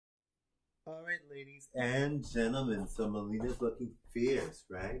All right, ladies and gentlemen, so Mileena's looking fierce,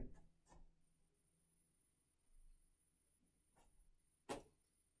 right?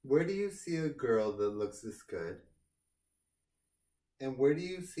 Where do you see a girl that looks this good? And where do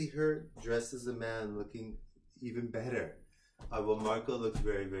you see her dressed as a man looking even better? Well, Marco looks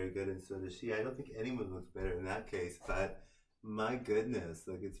very, very good, and so does she. I don't think anyone looks better in that case, but my goodness,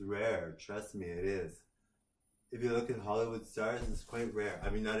 like it's rare. Trust me, it is. If you look at Hollywood stars, it's quite rare. I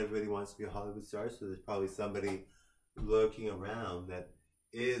mean, not everybody wants to be a Hollywood star, so there's probably somebody lurking around that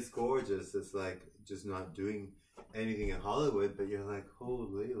is gorgeous. That's like just not doing anything in Hollywood, but you're like,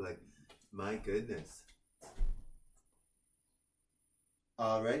 holy, like, my goodness.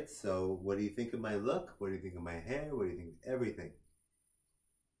 All right, so what do you think of my look? What do you think of my hair? What do you think of everything?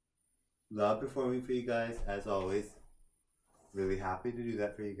 Love performing for you guys, as always. Really happy to do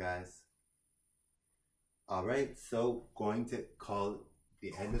that for you guys. All right, so going to call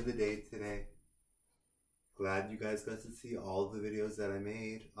the end of the day today. Glad you guys got to see all the videos that I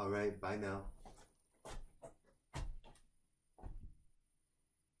made. All right, bye now.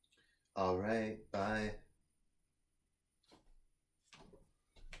 All right, bye.